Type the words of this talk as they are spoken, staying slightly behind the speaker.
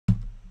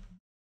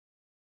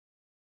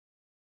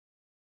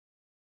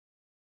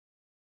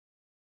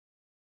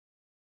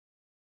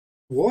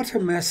Water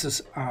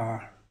masses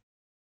are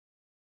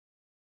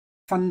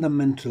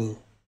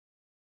fundamental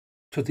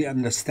to the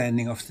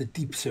understanding of the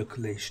deep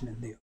circulation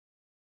in the ocean.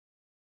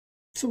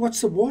 So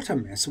what's a water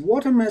mass? A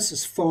water mass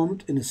is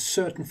formed in a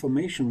certain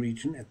formation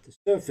region at the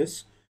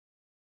surface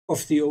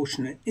of the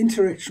ocean in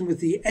interaction with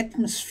the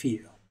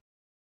atmosphere.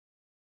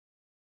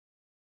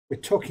 We're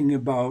talking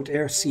about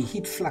air-sea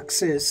heat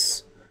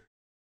fluxes,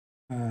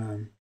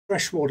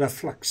 freshwater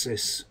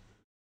fluxes.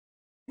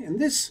 And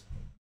this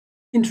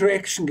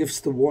interaction gives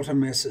the water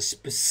mass a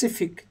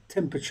specific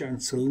temperature and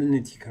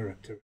salinity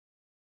characteristic.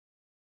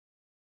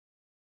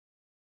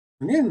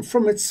 Again,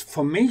 from its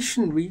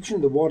formation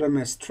region, the water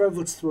mass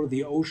travels through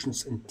the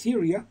ocean's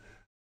interior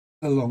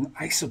along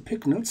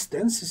isopycnal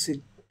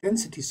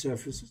density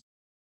surfaces,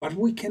 but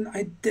we can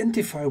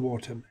identify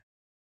water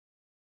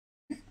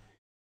mass.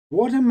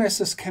 Water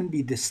masses can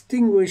be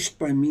distinguished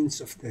by means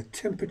of their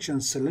temperature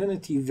and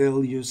salinity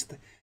values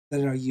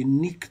that are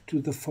unique to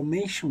the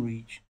formation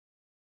region.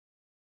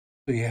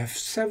 So you have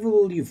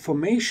several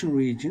formation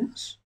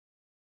regions,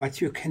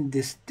 but you can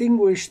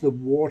distinguish the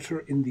water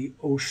in the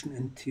ocean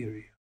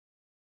interior.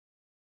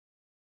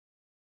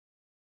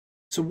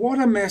 So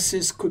water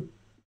masses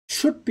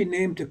should be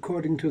named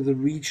according to the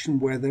region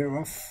where they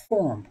are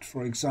formed.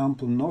 For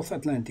example, North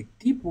Atlantic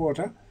deep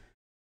water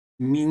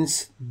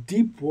means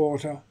deep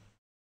water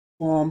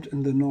formed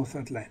in the North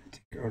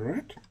Atlantic. All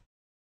right?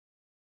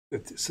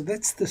 Good. So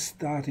that's the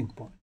starting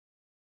point.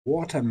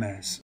 Water mass.